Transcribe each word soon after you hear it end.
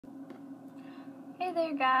Hey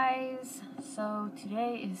there guys, so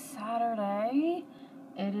today is Saturday.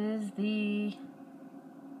 It is the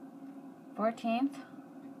 14th,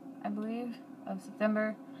 I believe, of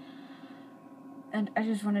September. And I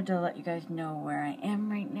just wanted to let you guys know where I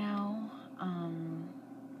am right now.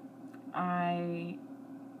 I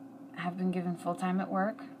have been given full-time at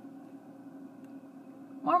work.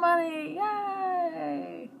 More money,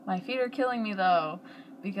 yay! My feet are killing me though,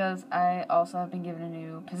 because I also have been given a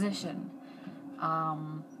new position.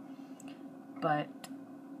 But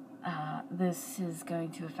this is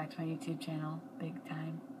going to affect my YouTube channel big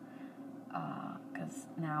time, because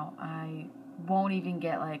now I won't even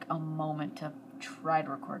get like a moment to try to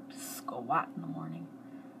record squat in the morning.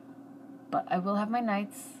 But I will have my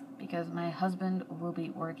nights, because my husband will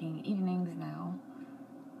be working evenings now,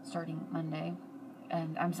 starting Monday.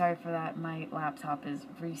 And I'm sorry for that, my laptop is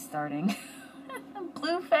restarting.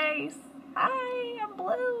 Blue face! Hi, I'm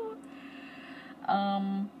blue!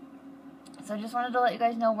 So I just wanted to let you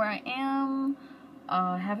guys know where I am.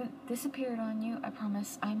 I haven't disappeared on you, I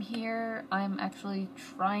promise. I'm here. I'm actually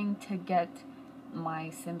trying to get my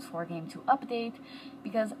Sims 4 game to update,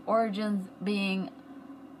 because Origins being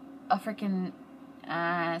a freaking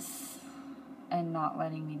ass and not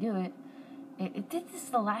letting me do it. It did this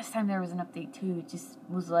the last time there was an update too. It just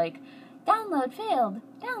was like, download failed,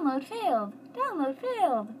 download failed, download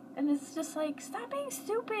failed. And it's just like, stop being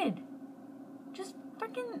stupid. Just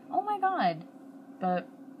freaking, oh my god. But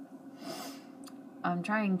I'm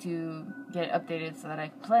trying to get it updated so that I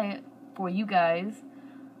can play it for you guys.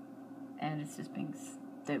 And it's just being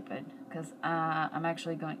stupid. Because I'm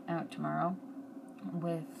actually going out tomorrow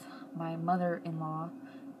with my mother-in-law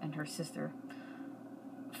and her sister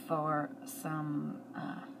for some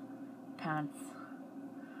pants.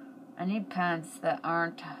 I need pants that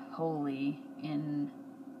aren't holy in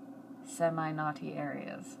semi-naughty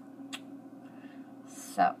areas.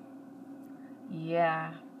 So,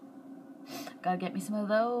 yeah, gotta get me some of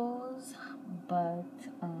those, but,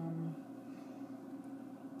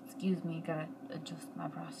 excuse me, gotta adjust my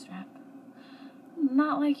bra strap.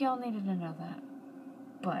 Not like y'all needed to know that,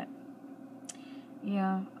 but,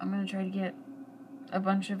 yeah, I'm gonna try to get a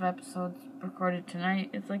bunch of episodes recorded tonight.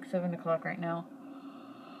 It's like 7 o'clock right now.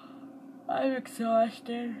 I'm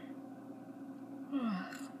exhausted.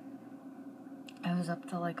 I was up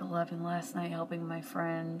till like 11 last night helping my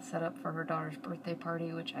friend set up for her daughter's birthday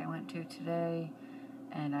party, which I went to today,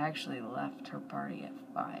 and I actually left her party at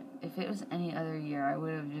 5. If it was any other year, I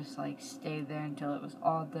would have just like stayed there until it was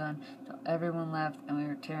all done, until everyone left and we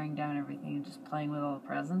were tearing down everything and just playing with all the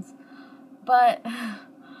presents. But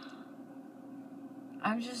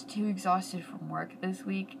I'm just too exhausted from work this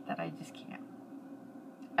week that I just can't.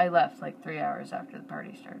 I left like 3 hours after the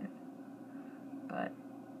party started. But,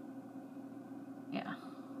 yeah.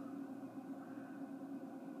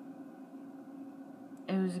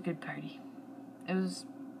 It was a good party. It was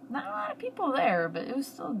not a lot of people there, but it was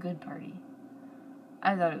still a good party.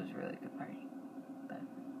 I thought it was a really good party. But,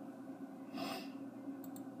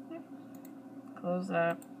 yeah. Close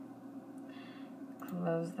that.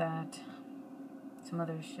 Close that. Some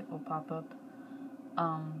other shit will pop up.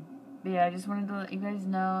 But yeah, I just wanted to let you guys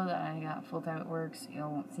know that I got full-time at work, so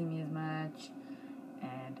y'all won't see me as much.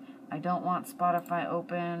 And I don't want Spotify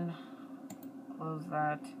open. Close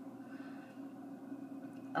that.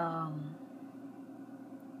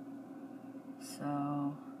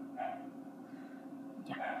 So,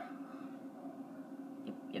 yeah.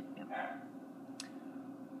 Yep.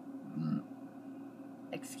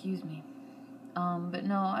 Excuse me. But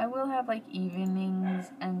no, I will have, like,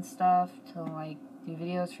 evenings and stuff to, like, do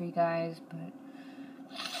videos for you guys, but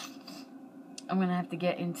I'm gonna have to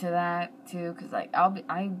get into that, too, because, like,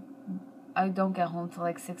 I don't get home till,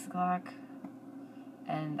 like, 6 o'clock,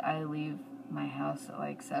 and I leave my house at,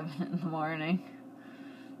 like, 7 in the morning,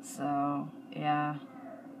 so, yeah,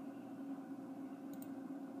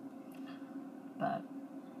 but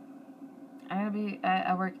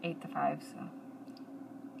I work 8 to 5, so,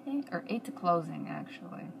 or 8 to closing,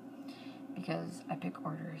 actually, because I pick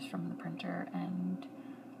orders from the printer, and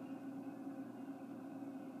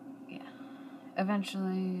yeah,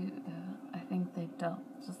 eventually, I think they don't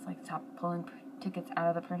just, like, stop pulling tickets out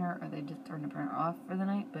of the printer, or they just turn the printer off for the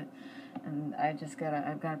night, and I've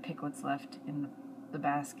gotta pick what's left in the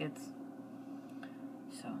baskets,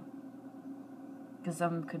 so, because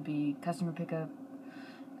some could be customer pickup,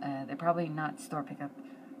 they're probably not store pickup,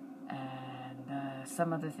 and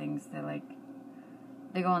some other things,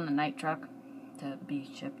 they go on the night truck to be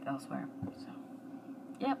shipped elsewhere, so,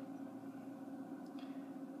 yep.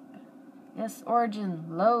 Yes, Origin,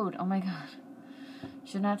 load, oh my god.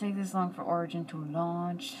 Should not take this long for Origin to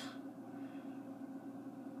launch.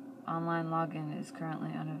 Online login is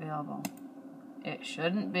currently unavailable. It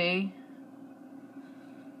shouldn't be.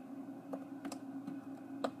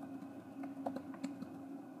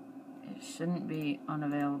 It shouldn't be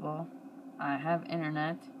unavailable. I have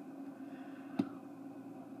internet.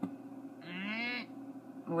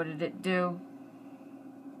 What did it do?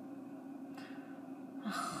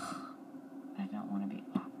 I don't want to be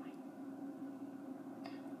offline.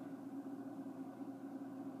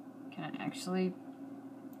 Can I actually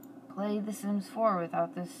play The Sims 4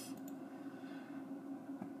 without this?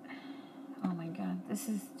 Oh my god, this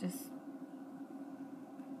is just...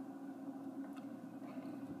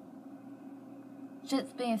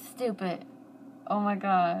 shit's being stupid. Oh my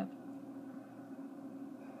god.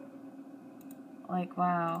 Like,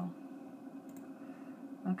 wow.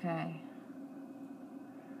 Okay.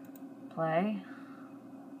 Play?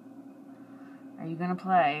 Are you gonna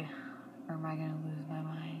play? Or am I gonna lose my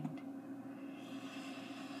mind?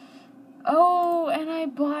 Oh, and I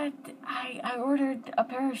ordered a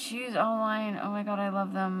pair of shoes online. Oh my god, I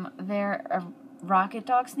love them. They're Rocket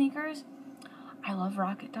Dog sneakers. I love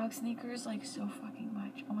Rocket Dog sneakers, like, so fucking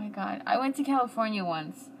much. Oh my god. I went to California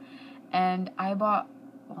once, and I bought...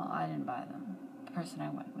 well, I didn't buy them. The person I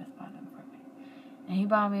went with bought them for me. And he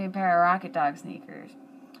bought me a pair of Rocket Dog sneakers.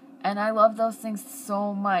 And I love those things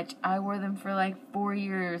so much. I wore them for, like, 4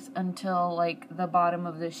 years until, like, the bottom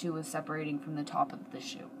of the shoe was separating from the top of the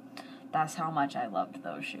shoe. That's how much I loved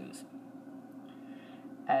those shoes.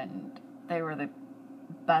 And they were the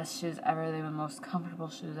best shoes ever. They were the most comfortable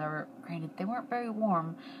shoes ever. Granted, they weren't very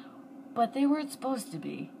warm, but they weren't supposed to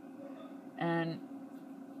be. And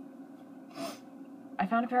I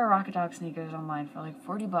found a pair of Rocket Dog sneakers online for like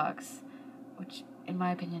 $40, which in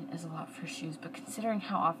my opinion is a lot for shoes, but considering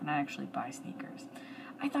how often I actually buy sneakers,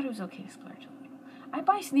 I thought it was okay to splurge a little. I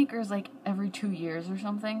buy sneakers like every 2 years or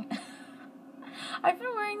something. I've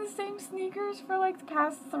been wearing the same sneakers for like the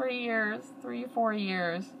past 3 or 4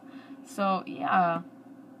 years. So yeah.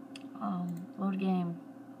 Load game.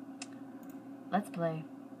 Let's play.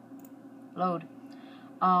 Load.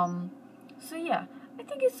 So yeah, I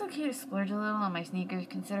think it's okay to splurge a little on my sneakers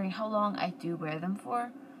considering how long I do wear them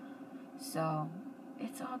for. So,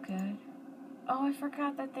 it's all good. Oh, I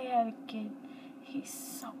forgot that they had a kid. He's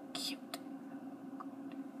so cute.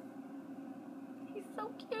 He's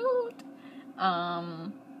so cute.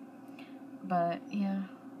 But yeah.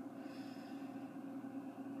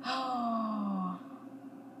 Oh.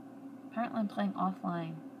 Apparently I'm playing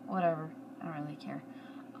offline. Whatever. I don't really care.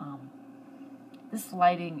 This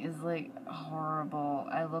lighting is like horrible.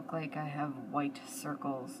 I look like I have white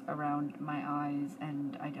circles around my eyes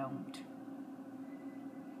and I don't.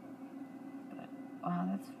 But wow,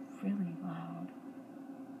 that's really loud.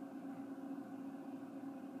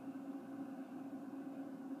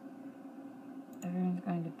 Everyone's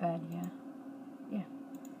going to bed, yeah? Yeah.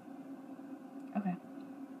 Okay.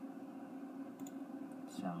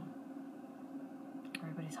 So,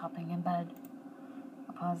 everybody's hopping in bed.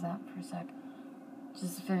 I'll pause that for a sec.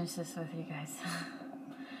 Just to finish this with you guys.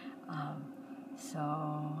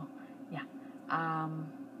 So, yeah.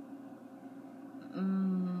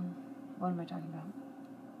 What am I talking about?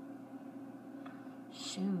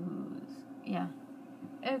 Shoes. Yeah.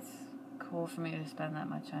 It's cool for me to spend that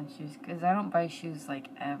much on shoes, because I don't buy shoes, like,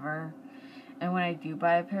 ever. And when I do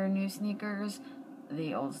buy a pair of new sneakers,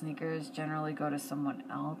 the old sneakers generally go to someone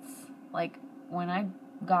else. Like, when I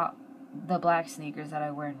got the black sneakers that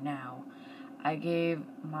I wear now, I gave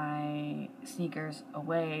my sneakers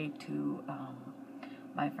away to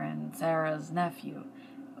my friend Sarah's nephew,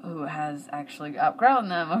 who has actually outgrown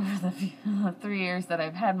them over the 3 years that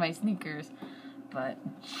I've had my sneakers. But,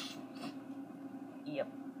 yep.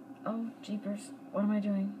 Oh, jeepers. What am I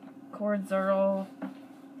doing? Cords are all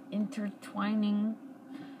intertwining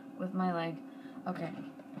with my leg. Okay.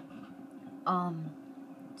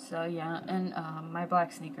 So yeah, and my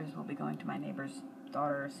black sneakers will be going to my neighbor's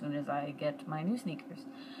daughter as soon as I get my new sneakers,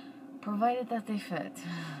 provided that they fit.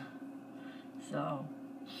 So,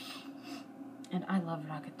 and I love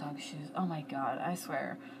Rocket Dog shoes. Oh my god, I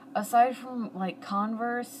swear. Aside from like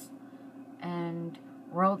Converse and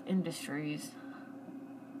World Industries,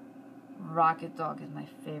 Rocket Dog is my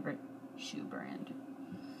favorite shoe brand.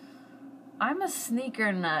 I'm a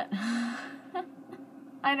sneaker nut.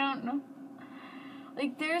 I don't know.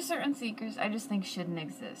 Like, there are certain sneakers I just think shouldn't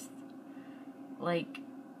exist. Like,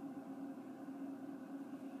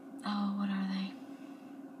 oh, what are they?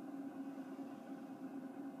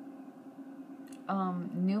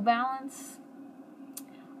 New Balance.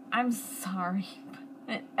 I'm sorry,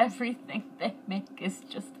 but everything they make is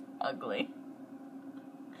just ugly.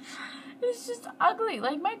 It's just ugly.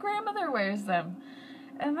 Like, my grandmother wears them.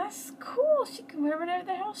 And that's cool. She can wear whatever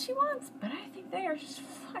the hell she wants. But I think they are just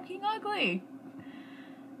fucking ugly.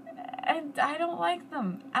 And I don't like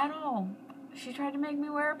them at all. She tried to make me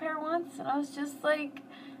wear a pair once, and I was just like,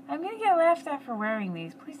 I'm gonna get laughed at for wearing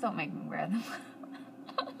these. Please don't make me wear them.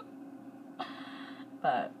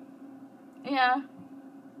 But, yeah.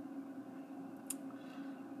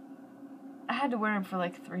 I had to wear them for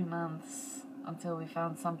like 3 months until we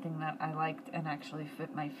found something that I liked and actually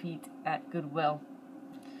fit my feet at Goodwill.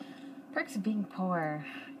 Perks of being poor.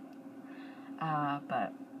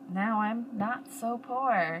 But now I'm not so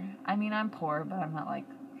poor. I mean, I'm poor, but I'm not like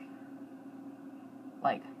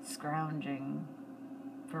scrounging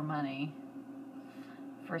for money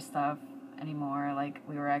for stuff anymore. Like,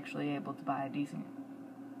 we were actually able to buy a decent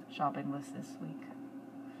shopping list this week.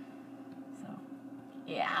 So,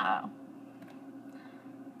 yeah.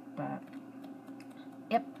 But,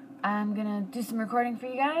 yep, I'm gonna do some recording for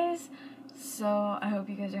you guys. So, I hope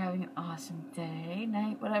you guys are having an awesome day,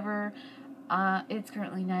 night, whatever. It's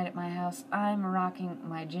currently night at my house. I'm rocking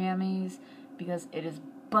my jammies because it is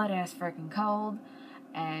butt-ass freaking cold.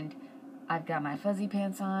 And I've got my fuzzy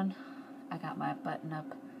pants on. I got my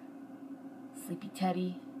button-up Sleepy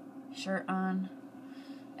Teddy shirt on.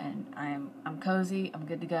 And I'm cozy. I'm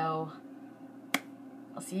good to go.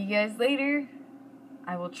 I'll see you guys later.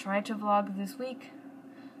 I will try to vlog this week.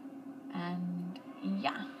 And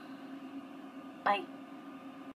yeah. Bye.